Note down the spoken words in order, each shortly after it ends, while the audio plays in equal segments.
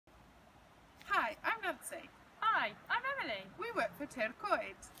Hi, I'm Emily. We work for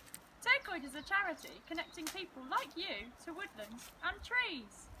Turcoid. Turcoid is a charity connecting people like you to woodlands and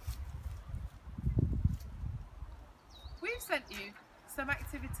trees. We've sent you some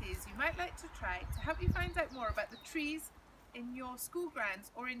activities you might like to try to help you find out more about the trees in your school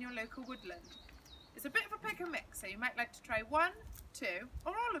grounds or in your local woodland. It's a bit of a pick and mix, so you might like to try one, two,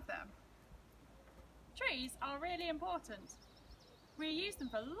 or all of them. Trees are really important. We use them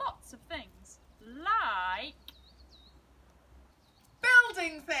for lots of things, like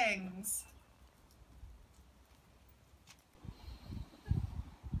building things,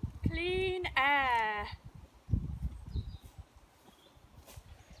 clean air,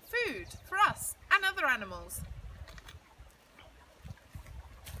 food for us and other animals,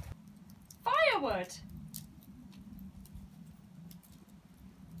 firewood,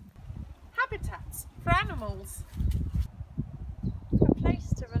 habitats for animals, a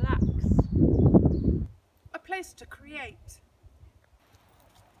place to relax, a place to create,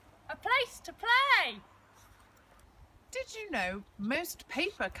 a place to play. Did you know most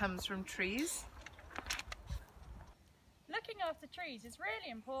paper comes from trees? Looking after trees is really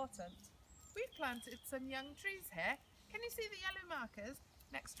important. We've planted some young trees here. Can you see the yellow markers?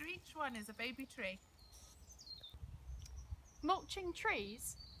 Next to each one is a baby tree. Mulching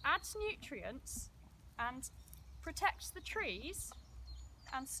trees adds nutrients and protects the trees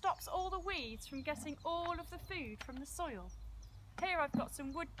and stops all the weeds from getting all of the food from the soil. Here I've got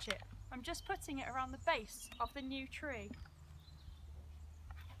some wood chip. I'm just putting it around the base of the new tree.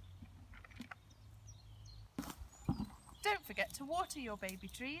 Don't forget to water your baby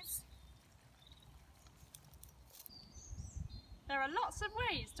trees. There are lots of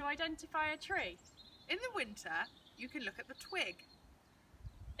ways to identify a tree. In the winter, you can look at the twig.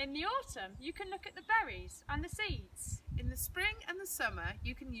 In the autumn, you can look at the berries and the seeds. In the spring and the summer,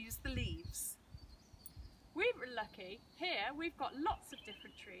 you can use the leaves. We were lucky. Here we've got lots of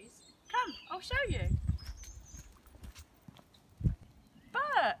different trees. Come, I'll show you.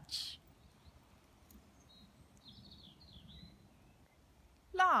 Birch,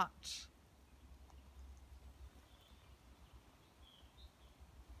 Larch,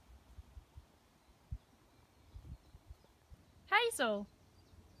 hazel,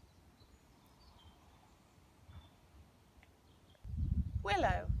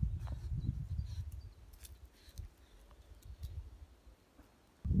 willow,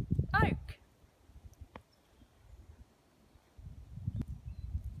 oak,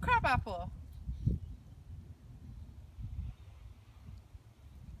 crabapple,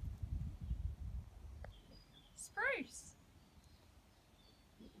 spruce,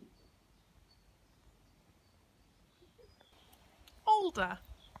 alder,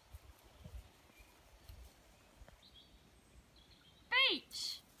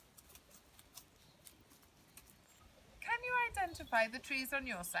 beech. Can you identify the trees on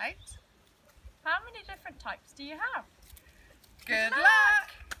your site? How many different types do you have? Good luck!